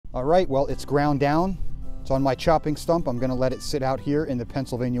All right, well, it's ground down. It's on my chopping stump. I'm gonna let it sit out here in the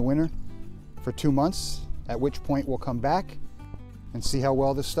Pennsylvania winter for 2 months, at which point we'll come back and see how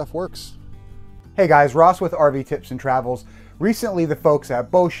well this stuff works. Hey guys, Ross with RV Tips and Travels. Recently, the folks at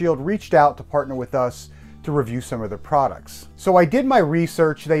Boeshield reached out to partner with us to review some of their products. So I did my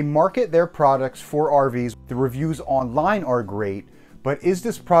research. They market their products for RVs. The reviews online are great, but is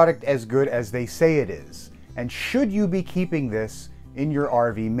this product as good as they say it is? And should you be keeping this in your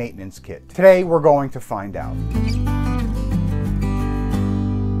RV maintenance kit? Today, we're going to find out.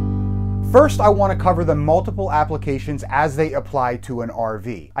 First, I want to cover the multiple applications as they apply to an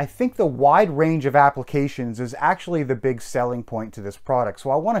RV. I think the wide range of applications is actually the big selling point to this product, so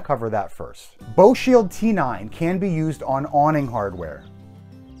I want to cover that first. Boeshield T-9 can be used on awning hardware,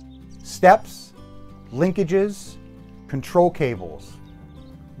 steps, linkages, control cables,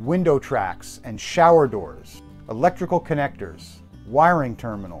 window tracks and shower doors, electrical connectors, wiring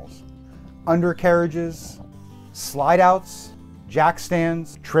terminals, undercarriages, slide outs, jack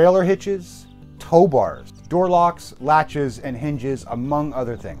stands, trailer hitches, tow bars, door locks, latches, and hinges, among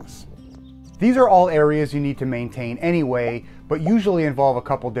other things. These are all areas you need to maintain anyway, but usually involve a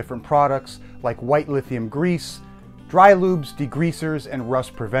couple different products like white lithium grease, dry lubes, degreasers, and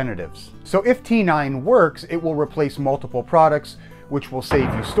rust preventatives. So if T9 works, it will replace multiple products, which will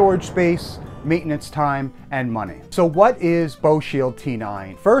save you storage space, maintenance time, and money. So what is Boeshield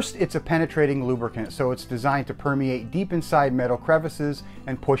T9? First, it's a penetrating lubricant, so it's designed to permeate deep inside metal crevices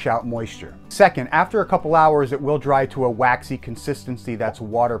and push out moisture. Second, after a couple hours, it will dry to a waxy consistency that's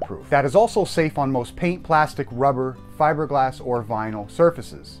waterproof. That is also safe on most paint, plastic, rubber, fiberglass, or vinyl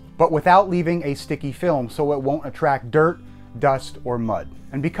surfaces, but without leaving a sticky film, so it won't attract dirt, dust, or mud.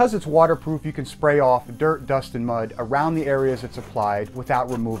 And because it's waterproof, you can spray off dirt, dust, and mud around the areas it's applied without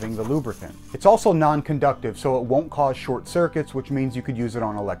removing the lubricant. It's also non-conductive, so it won't cause short circuits, which means you could use it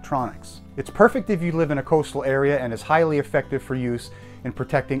on electronics. It's perfect if you live in a coastal area and is highly effective for use in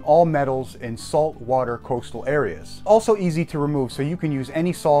protecting all metals in saltwater coastal areas. Also easy to remove, so you can use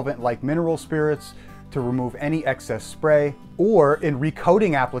any solvent like mineral spirits to remove any excess spray, or in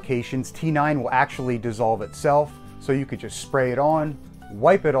recoating applications, T9 will actually dissolve itself, so you could just spray it on,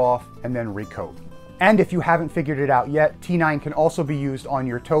 wipe it off, and then recoat. And if you haven't figured it out yet, T9 can also be used on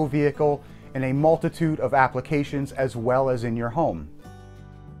your tow vehicle in a multitude of applications as well as in your home.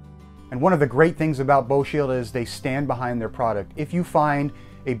 And one of the great things about Boeshield is they stand behind their product. If you find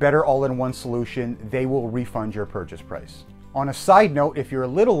a better all-in-one solution, they will refund your purchase price. On a side note, if you're a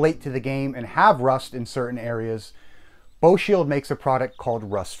little late to the game and have rust in certain areas, Boeshield makes a product called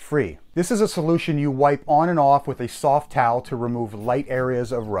Rust Free. This is a solution you wipe on and off with a soft towel to remove light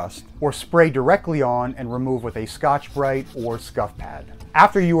areas of rust, or spray directly on and remove with a Scotch-Brite or scuff pad.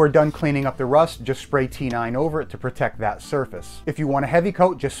 After you are done cleaning up the rust, just spray T9 over it to protect that surface. If you want a heavy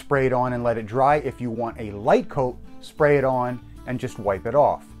coat, just spray it on and let it dry. If you want a light coat, spray it on and just wipe it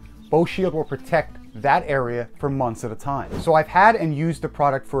off. Boeshield will protect that area for months at a time. So I've had and used the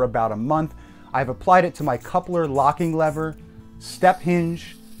product for about a month. I've applied it to my coupler locking lever, step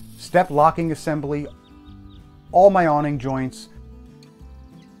hinge, step locking assembly, all my awning joints,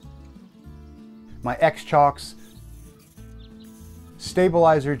 my X-chocks,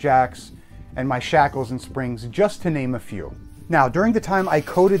 stabilizer jacks, and my shackles and springs, just to name a few. Now, during the time I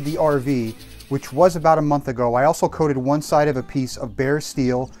coated the RV, which was about a month ago, I also coated one side of a piece of bare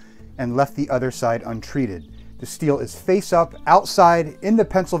steel and left the other side untreated. The steel is face up, outside, in the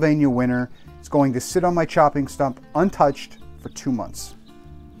Pennsylvania winter. It's going to sit on my chopping stump untouched for 2 months.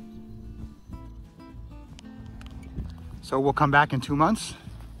 So we'll come back in 2 months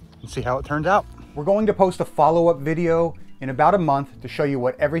and see how it turns out. We're going to post a follow-up video in about a month to show you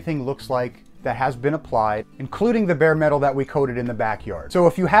what everything looks like that has been applied, including the bare metal that we coated in the backyard. So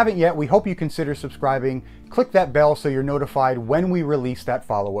if you haven't yet, we hope you consider subscribing. Click that bell so you're notified when we release that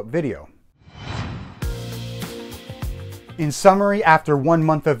follow-up video. In summary, after 1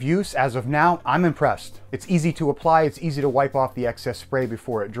 month of use, as of now, I'm impressed. It's easy to apply, it's easy to wipe off the excess spray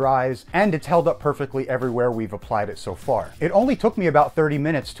before it dries, and it's held up perfectly everywhere we've applied it so far. It only took me about 30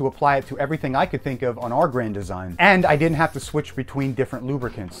 minutes to apply it to everything I could think of on our Grand Design, and I didn't have to switch between different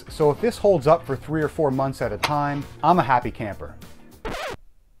lubricants. So if this holds up for 3 or 4 months at a time, I'm a happy camper.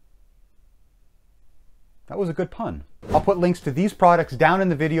 That was a good pun. I'll put links to these products down in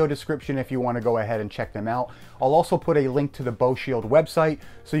the video description if you want to go ahead and check them out. I'll also put a link to the Boeshield website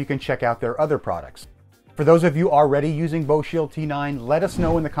so you can check out their other products. For those of you already using Boeshield T9, let us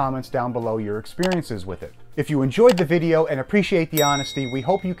know in the comments down below your experiences with it. If you enjoyed the video and appreciate the honesty, we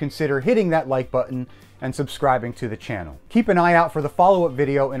hope you consider hitting that like button and subscribing to the channel. Keep an eye out for the follow-up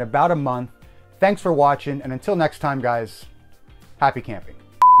video in about a month. Thanks for watching, and until next time, guys, happy camping.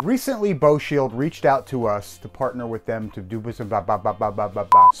 Recently, Boeshield reached out to us to partner with them to do some blah, blah, blah, blah, blah, blah,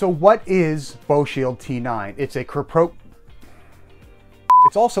 blah. So what is Boeshield T-9? It's a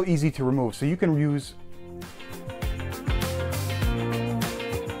It's also easy to remove, so you can use